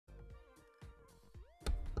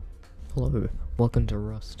Hello, welcome to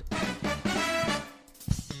Rust.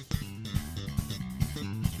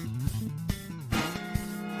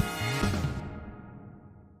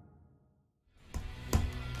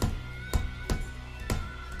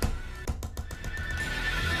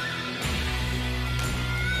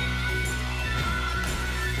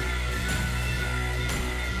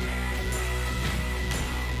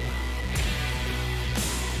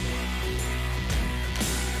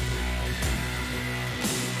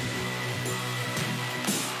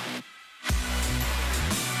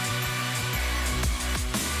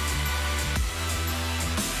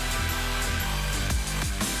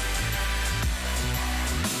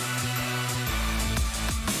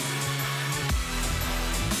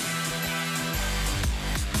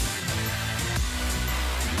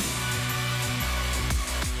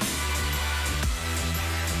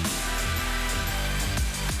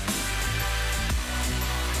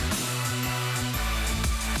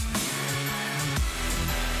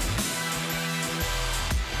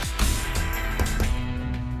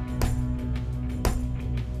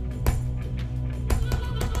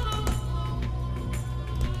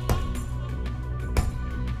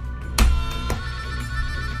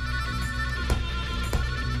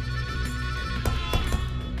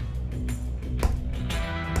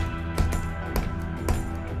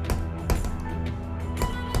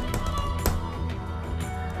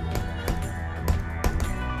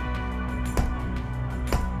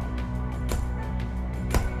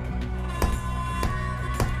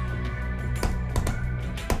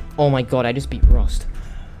 Oh my god, I just beat Rust.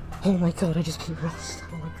 Oh my god, I just beat Rust.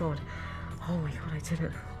 Oh my god. Oh my god, I did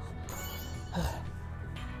it.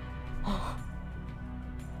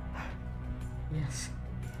 Yes.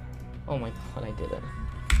 Oh my god, I did it.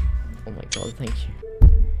 Oh my god, thank you.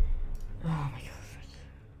 Oh my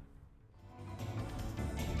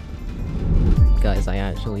god. Guys, I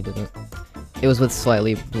actually did it. It was with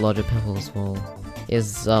slightly larger pebbles as well.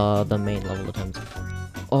 Is the main level attempt.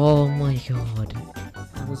 Oh my god.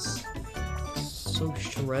 That was so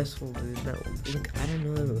stressful, dude. That, like, I don't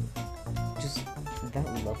know. Just that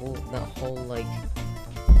level, that whole, like,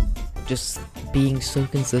 just being so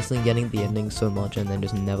consistent, getting the ending so much, and then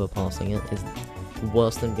just never passing it is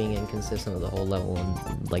worse than being inconsistent with the whole level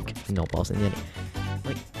and, like, not passing the ending.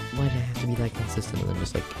 Like, why did I have to be that consistent and then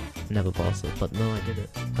just, like, never pass it? But no, I did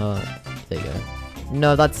it. There you go.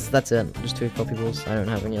 No, that's it. Just 2 copyables. I don't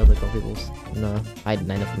have any other copyables. No, I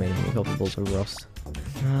never made any copyables of Rust.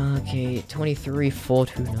 Okay,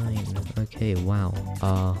 23,429. Okay, wow.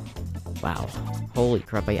 Wow. Holy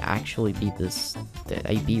crap, I actually beat this.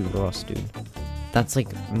 I beat Rust, dude. That's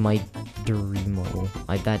like my dream level.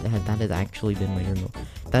 That had actually been my dream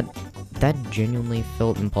level. That genuinely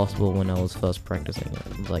felt impossible when I was first practicing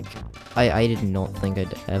it. Like, I did not think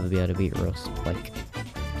I'd ever be able to beat Rust. Like,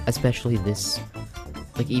 especially this,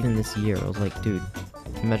 like, even this year, I was like, dude,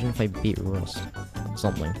 imagine if I beat Rust.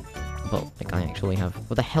 Something. But, like, I actually have.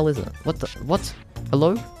 What the hell is it? What?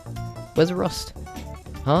 Hello? Where's Rust?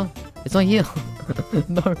 Huh? It's not here.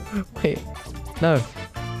 No, wait. No.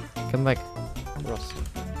 Come back. Rust.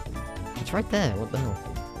 It's right there. What the hell?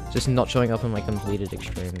 Just not showing up in my completed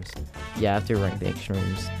extremes. Yeah, I have to rank the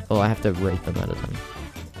extremes. Oh, I have to rate them at a time.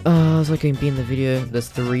 It's like going to be in the video. There's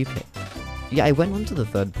 3 Yeah, I went on to the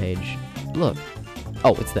 3rd page. Look.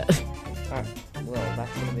 Oh, it's there. Alright. Well,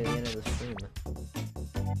 that's gonna be the end of the stream.